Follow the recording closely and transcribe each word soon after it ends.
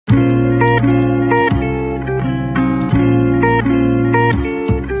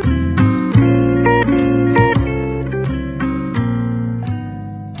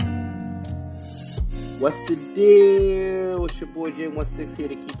boy J16 here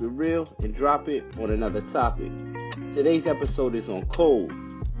to keep it real and drop it on another topic. Today's episode is on code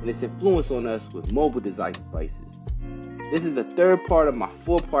and its influence on us with mobile devices. This is the third part of my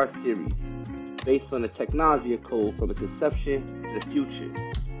 4-part series based on the technology of code from its inception to the future.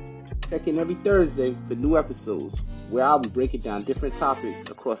 Check in every Thursday for new episodes where I'll be breaking down different topics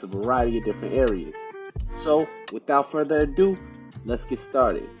across a variety of different areas. So, without further ado, let's get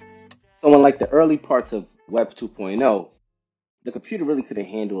started. So unlike the early parts of Web 2.0, the computer really couldn't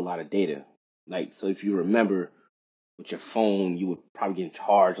handle a lot of data. So if you remember with your phone, you would probably get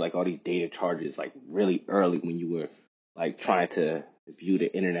charged all these data charges really early when you were trying to view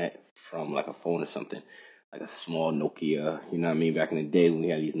the internet from a phone or something, like a small Nokia, you know what I mean? Back in the day when we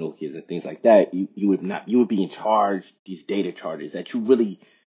had these Nokias and things like that, you would be in charge these data charges that you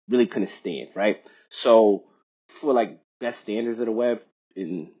really couldn't stand, right? So for best standards of the web,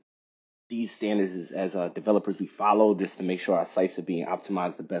 in these standards as developers we follow just to make sure our sites are being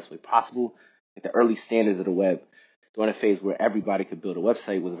optimized the best way possible. The early standards of the web during a phase where everybody could build a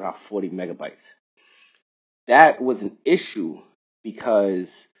website was about 40 megabytes. That was an issue because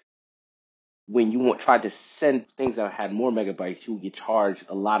when you tried to send things that had more megabytes, you would get charged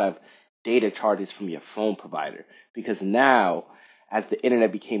a lot of data charges from your phone provider. Because now, as the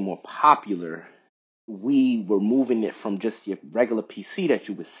internet became more popular, we were moving it from just your regular PC that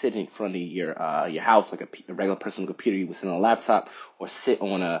you would sit in front of your house, like a regular personal computer you would sit on a laptop or sit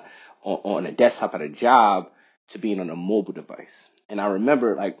on a desktop at a job, to being on a mobile device. And I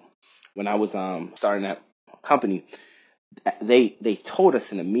remember when I was starting that company, they told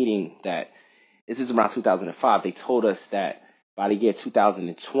us in a meeting that this is around 2005. They told us that by the year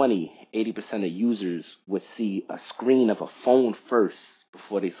 2020, 80% of users would see a screen of a phone first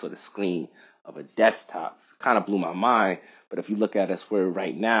before they saw the screen of a desktop. Kind of blew my mind. But if you look at us where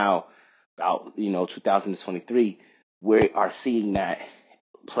right now, about 2023, we are seeing that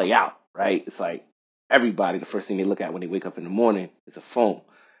play out, right? It's everybody, the first thing they look at when they wake up in the morning is a phone.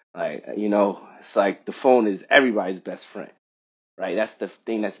 It's the phone is everybody's best friend, right? That's the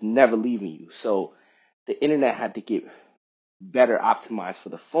thing that's never leaving you. So the internet had to get better optimized for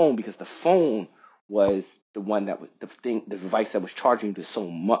the phone, because the phone was the one that was the device that was charging you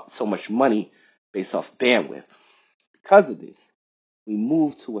so much money based off bandwidth. Because of this, we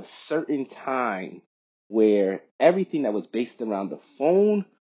moved to a certain time where everything that was based around the phone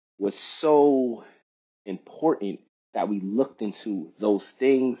was so important that we looked into those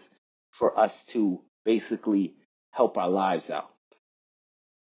things for us to basically help our lives out.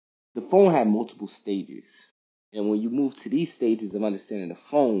 The phone had multiple stages. And when you move to these stages of understanding the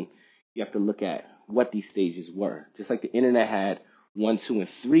phone, you have to look at what these stages were. Just like the internet had 1, 2, and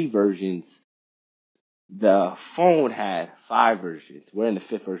 3 versions, the phone had 5 versions. We're in the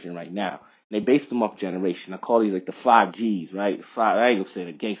 5th version right now. And they based them off generation. I call these the 5Gs, right? I ain't gonna say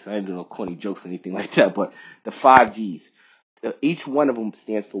the gangster, I ain't doing no corny jokes or anything like that, but the 5Gs. Each one of them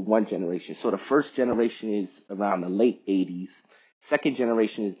stands for one generation. So the first generation is around the late 80s. Second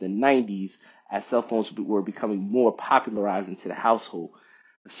generation is the 90s, as cell phones were becoming more popularized into the household.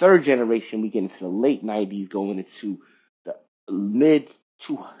 The third generation, we get into the late 90s, going into the mid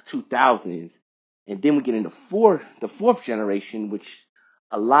 2000s. And then we get into the fourth generation, which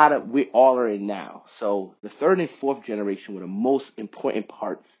we all are in now. So the third and fourth generation were the most important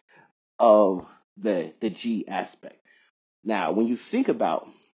parts of the G aspect. Now, when you think about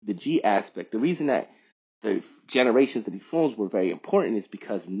the G aspect, the reason that the generations of these phones were very important is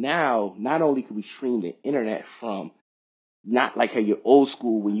because now not only could we stream the internet from, not like how you're old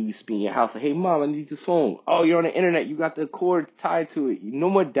school when you used to be in your house, hey mom, I need your phone. Oh, you're on the internet, you got the cord tied to it. No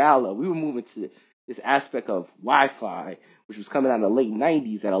more dial-up. We were moving to this aspect of Wi-Fi, which was coming out in the late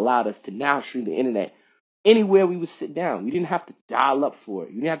 90s, that allowed us to now stream the internet anywhere we would sit down. You didn't have to dial up for it.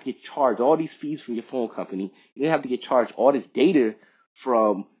 You didn't have to get charged all these fees from your phone company. You didn't have to get charged all this data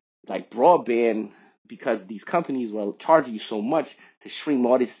from broadband, because these companies were charging you so much to stream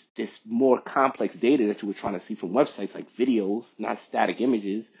all this more complex data that you were trying to see from websites, like videos, not static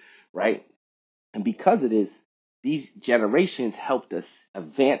images, right? And because of this, these generations helped us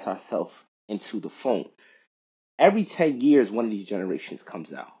advance ourselves into the phone. Every 10 years, one of these generations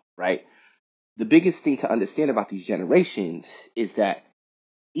comes out, right? The biggest thing to understand about these generations is that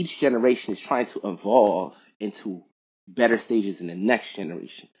each generation is trying to evolve into better stages in the next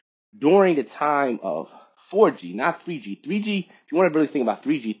generation. During the time of 4G, not 3G. 3G, if you want to really think about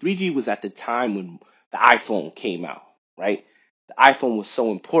 3G was at the time when the iPhone came out, right? The iPhone was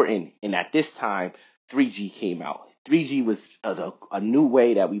so important, and at this time, 3G came out. 3G was a new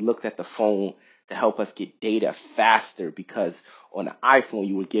way that we looked at the phone to help us get data faster, because on the iPhone,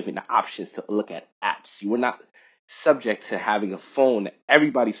 you were given the options to look at apps. You were not subject to having a phone.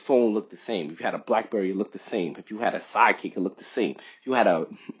 Everybody's phone looked the same. If you had a BlackBerry, it looked the same. If you had a Sidekick, it looked the same. If you had a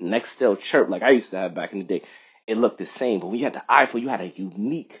Nextel Chirp, like I used to have back in the day, it looked the same. But when you had the iPhone, you had a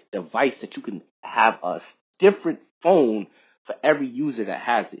unique device that you can have a different phone for every user that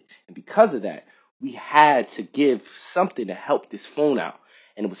has it. And because of that, we had to give something to help this phone out.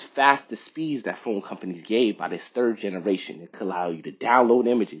 And it was faster speeds that phone companies gave by this third generation. It could allow you to download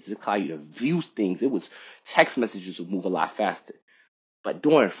images. It could allow you to view things. It was text messages would move a lot faster. But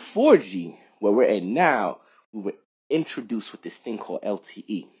during 4G, where we're at now, we were introduced with this thing called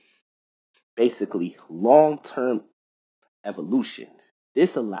LTE. Basically, long-term evolution.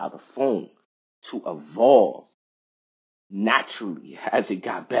 This allowed the phone to evolve naturally as it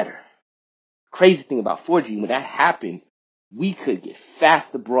got better. Crazy thing about 4G, when that happened, we could get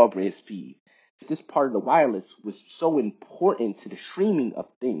faster broadband speed. This part of the wireless was so important to the streaming of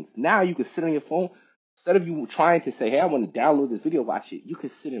things. Now you can sit on your phone. Instead of you trying to say, hey, I want to download this video, watch it, you can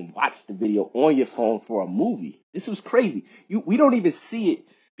sit and watch the video on your phone for a movie. This was crazy. We don't even see it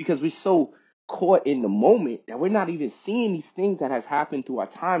because we're so caught in the moment that we're not even seeing these things that has happened through our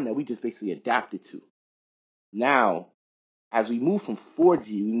time that we just basically adapted to. Now, as we move from 4G,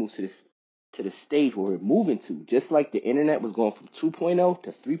 we move to the stage where we're moving to. Just like the internet was going from 2.0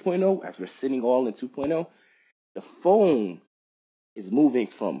 to 3.0, as we're sitting all in 2.0, the phone is moving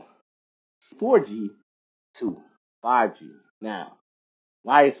from 4G to 5G. Now,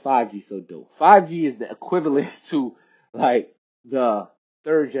 why is 5G so dope? 5G is the equivalent to like the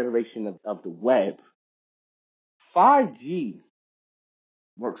third generation of the web. 5G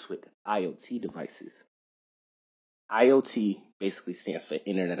works with IoT devices. IoT basically stands for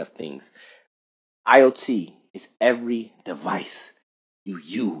Internet of Things. IoT is every device you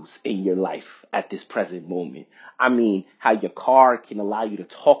use in your life at this present moment. I mean, how your car can allow you to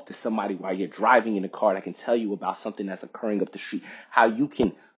talk to somebody while you're driving in a car that can tell you about something that's occurring up the street. How you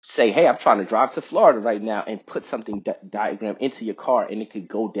can say, hey, I'm trying to drive to Florida right now and put something diagram into your car and it could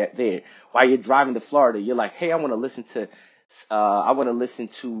go there. While you're driving to Florida, you're like, hey, I want to listen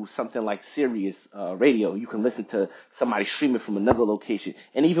to something like Sirius radio. You can listen to somebody streaming from another location.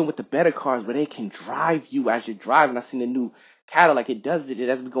 And even with the better cars where they can drive you as you're driving. I've seen the new Cadillac. It does it. It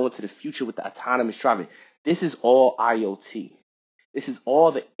as we go into the future with the autonomous driving. This is all IoT. This is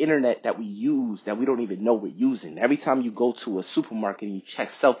all the internet that we use that we don't even know we're using. Every time you go to a supermarket and you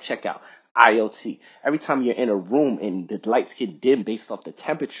self-checkout, IoT. Every time you're in a room and the lights get dim based off the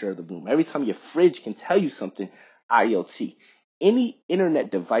temperature of the room. Every time your fridge can tell you something, IoT. Any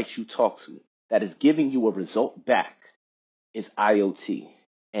internet device you talk to that is giving you a result back is IoT.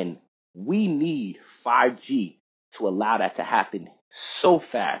 And we need 5G to allow that to happen so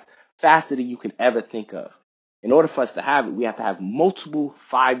fast, faster than you can ever think of. In order for us to have it, we have to have multiple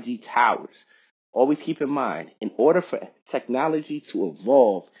 5G towers. Always keep in mind, in order for technology to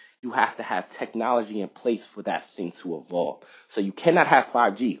evolve, you have to have technology in place for that thing to evolve. So you cannot have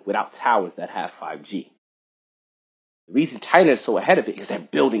 5G without towers that have 5G. The reason China is so ahead of it is they're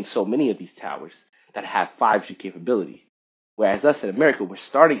building so many of these towers that have 5G capability. Whereas us in America, we're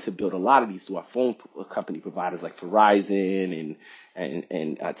starting to build a lot of these through our phone company providers like Verizon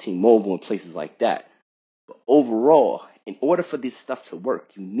and T-Mobile and places like that. But overall, in order for this stuff to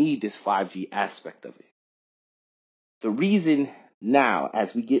work, you need this 5G aspect of it. The reason now,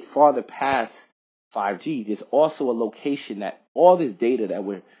 as we get farther past 5G, there's also a location that all this data that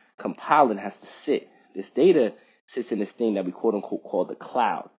we're compiling has to sit. This data sits in this thing that we quote unquote call the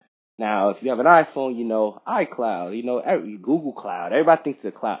cloud. Now, if you have an iPhone, you know iCloud, you know Google Cloud. Everybody thinks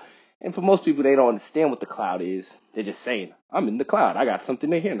of the cloud. And for most people, they don't understand what the cloud is. They're just saying, I'm in the cloud. I got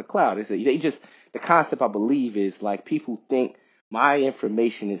something in here in the cloud. The concept, I believe, is like people think my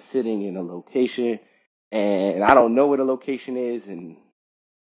information is sitting in a location and I don't know where the location is. And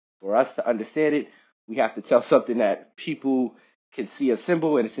for us to understand it, we have to tell something that people can see a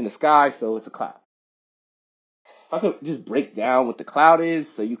symbol and it's in the sky, so it's a cloud. If I could just break down what the cloud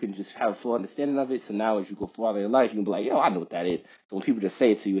is so you can just have a full understanding of it, so now as you go farther in life, you can be like, yo, I know what that is. So when people just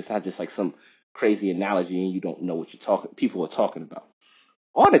say it to you, it's not just like some crazy analogy and you don't know what people are talking about.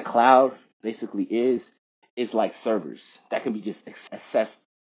 All the cloud basically is like servers that can be just accessed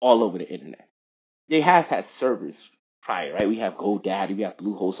all over the internet. They have had servers prior, right? We have GoDaddy, we have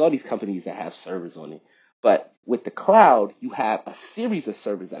Bluehost, all these companies that have servers on it. But with the cloud, you have a series of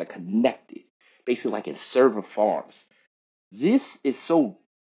servers that are connected, basically like in server farms. This is so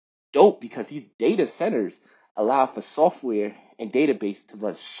dope because these data centers allow for software and database to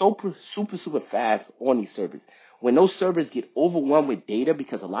run super fast on these servers. When those servers get overwhelmed with data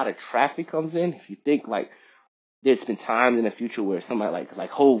because a lot of traffic comes in, if you think like there's been times in the future where somebody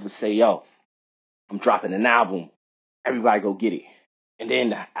like Hov would say, yo, I'm dropping an album everybody go get it. And then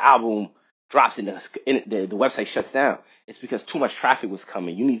the album drops and the website shuts down. It's because too much traffic was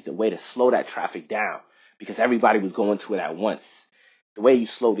coming. You needed a way to slow that traffic down because everybody was going to it at once. The way you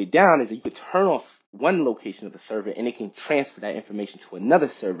slowed it down is that you could turn off one location of the server and it can transfer that information to another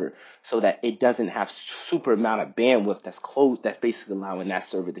server so that it doesn't have super amount of bandwidth that's closed. That's basically allowing that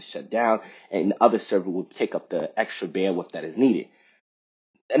server to shut down and the other server will take up the extra bandwidth that is needed.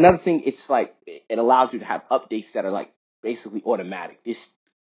 Another thing, it's like it allows you to have updates that are like basically automatic.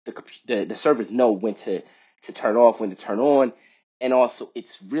 The servers know when to turn off, when to turn on, and also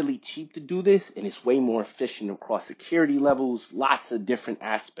it's really cheap to do this, and it's way more efficient across security levels, lots of different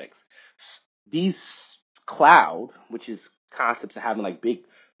aspects. These cloud, which is concepts of having like big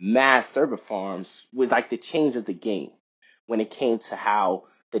mass server farms, was like the change of the game when it came to how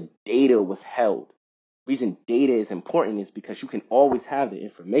the data was held. Reason data is important is because you can always have the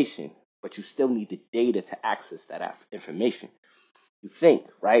information, but you still need the data to access that information. You think,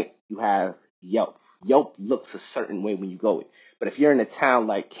 right? You have Yelp. Yelp looks a certain way when you go it. But if you're in a town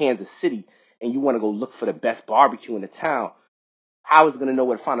like Kansas City and you want to go look for the best barbecue in the town, how is it going to know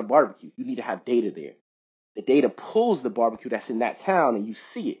where to find a barbecue? You need to have data there. The data pulls the barbecue that's in that town and you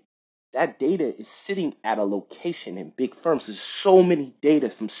see it. That data is sitting at a location in big firms. There's so many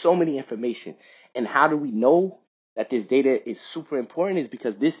data from so many information. And how do we know that this data is super important? Is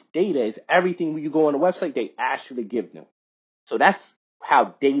because this data is everything when you go on the website, they actually give them. So that's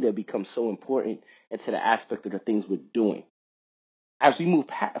how data becomes so important into the aspect of the things we're doing. As we move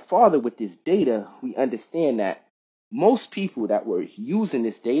farther with this data, we understand that most people that were using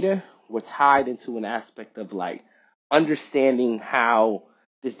this data were tied into an aspect of like understanding how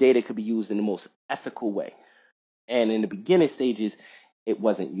this data could be used in the most ethical way. And in the beginning stages, it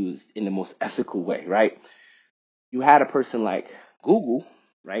wasn't used in the most ethical way, right? You had a person like Google,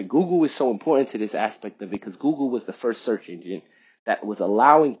 right? Google is so important to this aspect of it because Google was the first search engine that was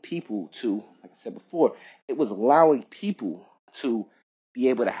allowing people to, like I said before, it was allowing people to be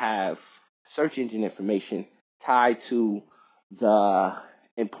able to have search engine information tied to the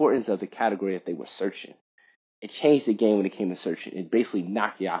importance of the category that they were searching. It changed the game when it came to searching. It basically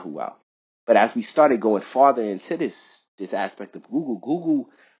knocked Yahoo out. But as we started going farther into this aspect of Google, Google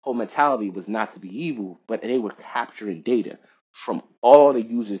whole mentality was not to be evil, but they were capturing data from all the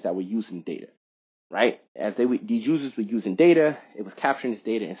users that were using data, right? As these users were using data, it was capturing this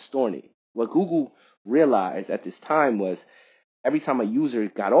data and storing it. What Google realized at this time was every time a user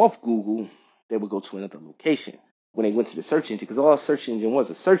got off Google, they would go to another location. When they went to the search engine, because all a search engine was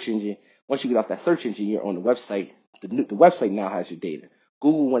a search engine, once you get off that search engine, you're on the website. The website now has your data.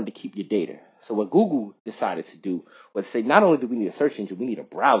 Google wanted to keep your data. So what Google decided to do was say, not only do we need a search engine, we need a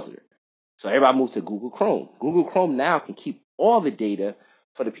browser. So everybody moved to Google Chrome. Google Chrome now can keep all the data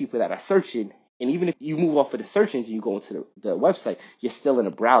for the people that are searching. And even if you move off of the search engine, you go into the website, you're still in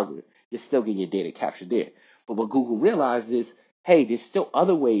a browser. You're still getting your data captured there. But what Google realized is, hey, there's still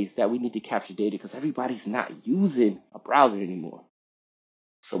other ways that we need to capture data because everybody's not using a browser anymore.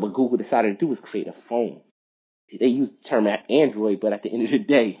 So what Google decided to do was create a phone. They use the term Android, but at the end of the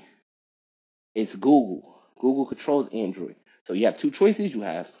day, it's Google. Google controls Android. So you have two choices. You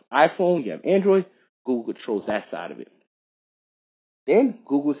have iPhone, you have Android. Google controls that side of it. Then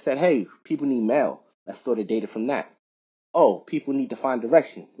Google said, hey, people need mail. Let's store the data from that. Oh, people need to find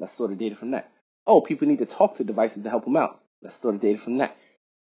direction. Let's store the data from that. Oh, people need to talk to devices to help them out. Let's store the data from that.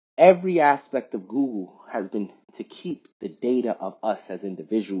 Every aspect of Google has been to keep the data of us as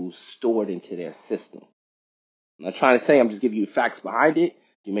individuals stored into their system. I'm not trying to say I'm just giving you facts behind it.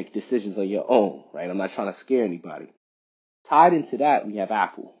 You make decisions on your own, right? I'm not trying to scare anybody. Tied into that, we have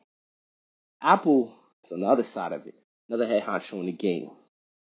Apple. Apple is on the other side of it, another head honcho in the game.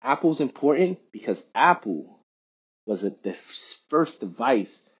 Apple's important because Apple was the first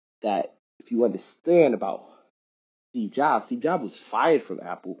device that, if you understand about Steve Jobs was fired from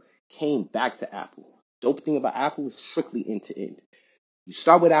Apple, came back to Apple. Dope thing about Apple is strictly end to end. You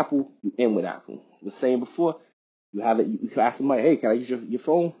start with Apple, you end with Apple. I was saying before, you have it. You can ask somebody, "Hey, can I use your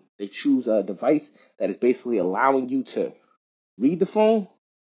phone?" They choose a device that is basically allowing you to read the phone.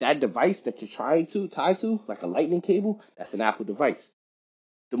 That device that you're trying to tie to, like a lightning cable, that's an Apple device.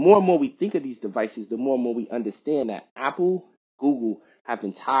 The more and more we think of these devices, the more and more we understand that Apple, Google have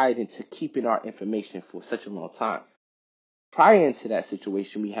been tied into keeping our information for such a long time. Prior to that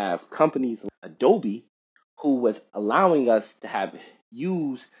situation, we have companies like Adobe who was allowing us to have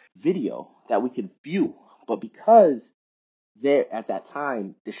use video that we could view. But because there at that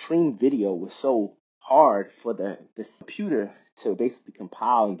time, the stream video was so hard for the computer to basically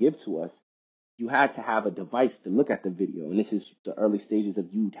compile and give to us, you had to have a device to look at the video. And this is the early stages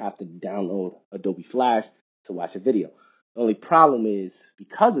of you'd have to download Adobe Flash. to watch a video. The only problem is,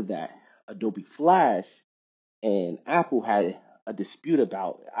 because of that, Adobe Flash and Apple had a dispute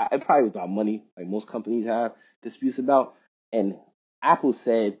about, it probably was about money, like most companies have disputes about. And Apple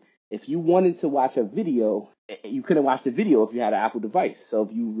said if you wanted to watch a video, you couldn't watch the video if you had an Apple device. So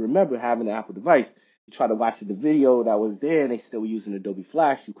if you remember having an Apple device, you try to watch the video that was there and they still were using Adobe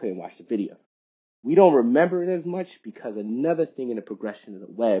Flash, you couldn't watch the video. We don't remember it as much because another thing in the progression of the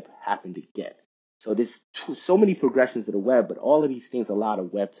web happened again. So there's so many progressions of the web, but all of these things allow the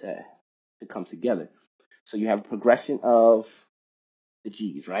web to come together. So you have a progression of the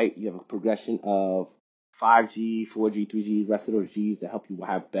G's, right? You have a progression of 5G, 4G, 3G, rest of those G's that help you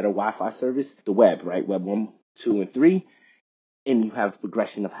have better Wi-Fi service. The web, right? Web 1, 2, and 3. And you have a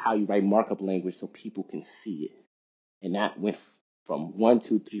progression of how you write markup language so people can see it. And that went from 1,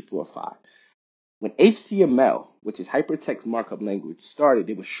 2, 3, 4, 5. When HTML, which is hypertext markup language, started,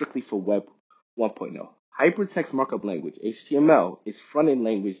 it was strictly for Web 1.0. Hypertext markup language, HTML, is front-end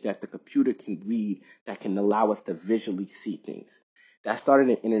language that the computer can read that can allow us to visually see things. That started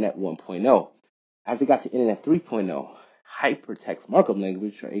in Internet 1.0. As it got to Internet 3.0, hypertext markup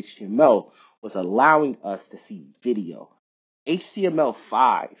language, or HTML, was allowing us to see video.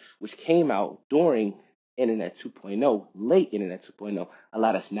 HTML5, which came out during Internet 2.0, late Internet 2.0,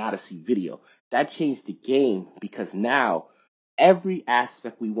 allowed us now to see video. That changed the game because now every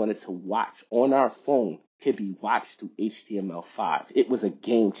aspect we wanted to watch on our phone can be watched through HTML5. It was a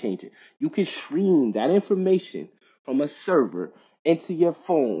game changer. You can stream that information from a server into your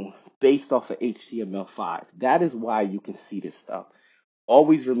phone based off of HTML5. That is why you can see this stuff.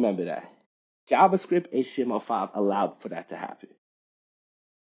 Always remember that. JavaScript, HTML5 allowed for that to happen.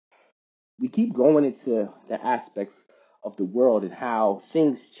 We keep going into the aspects of the world and how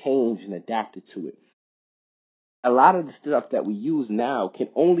things change and adapted to it. A lot of the stuff that we use now can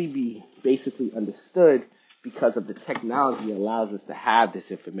only be basically understood because of the technology that allows us to have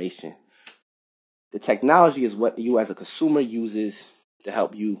this information. The technology is what you as a consumer uses to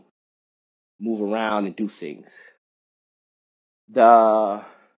help you move around and do things. The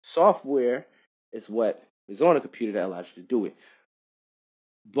software is what is on a computer that allows you to do it.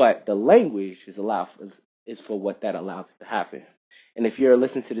 But the language is for what that allows it to happen. And if you're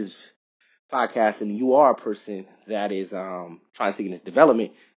listening to this podcast and you are a person that is trying to get into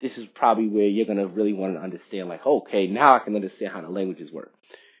development, this is probably where you're going to really want to understand, like, okay, now I can understand how the languages work.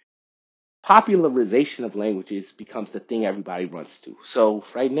 Popularization of languages becomes the thing everybody runs to. So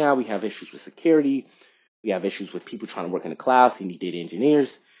right now we have issues with security. We have issues with people trying to work in the cloud, so you need data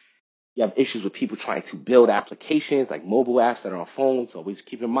engineers. You have issues with people trying to build applications like mobile apps that are on phones. Always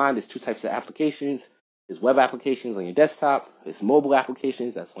keep in mind there's two types of applications. There's web applications on your desktop. There's mobile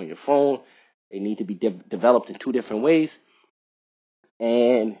applications that's on your phone. They need to be developed in two different ways.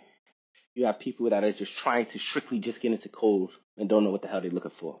 And you have people that are just trying to strictly just get into code and don't know what the hell they're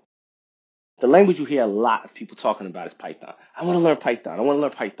looking for. The language you hear a lot of people talking about is Python. I want to learn Python. I want to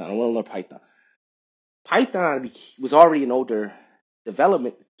learn Python. I want to learn Python. Python was already an older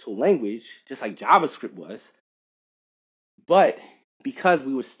developmental language, just like JavaScript was. But because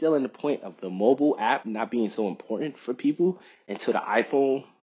we were still in the point of the mobile app not being so important for people until the iPhone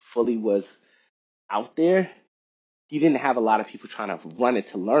fully was out there, you didn't have a lot of people trying to run it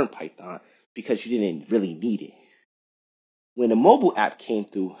to learn Python because you didn't really need it. When the mobile app came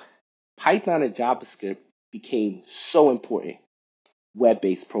through, Python and JavaScript became so important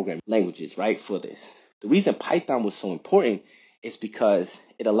web-based programming languages, right, for this. The reason Python was so important is because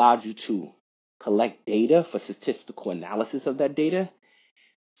it allowed you to collect data for statistical analysis of that data.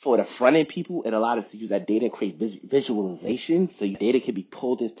 For the front-end people, it allowed us to use that data and create visualization. So your data could be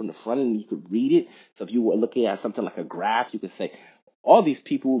pulled in from the front end and you could read it. So if you were looking at something like a graph, you could say, all these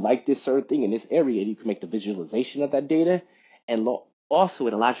people like this certain thing in this area, and you can make the visualization of that data. And also,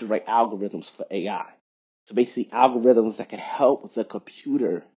 it allows you to write algorithms for AI. So basically, algorithms that can help the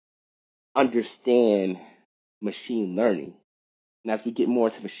computer understand machine learning. And as we get more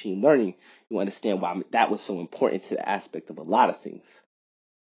into machine learning, you understand why that was so important to the aspect of a lot of things.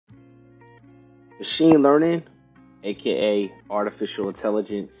 Machine learning, aka artificial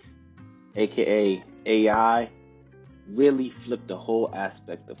intelligence, aka AI, really flipped the whole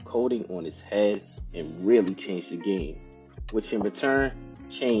aspect of coding on its head and really changed the game, which in return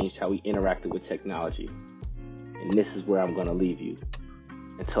changed how we interacted with technology. And this is where I'm going to leave you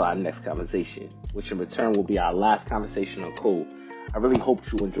until our next conversation, which in return will be our last conversation on code. I really hope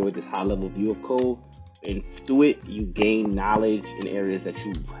you enjoyed this high-level view of code, and through it, you gain knowledge in areas that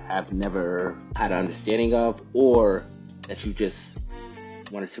you have never had an understanding of, or that you just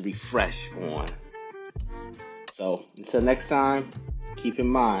wanted to refresh on. So until next time, keep in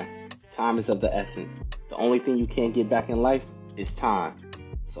mind, time is of the essence. The only thing you can't get back in life is time.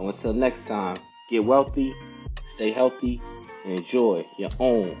 So until next time, get wealthy, stay healthy, and enjoy your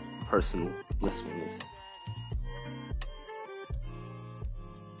own personal blissfulness.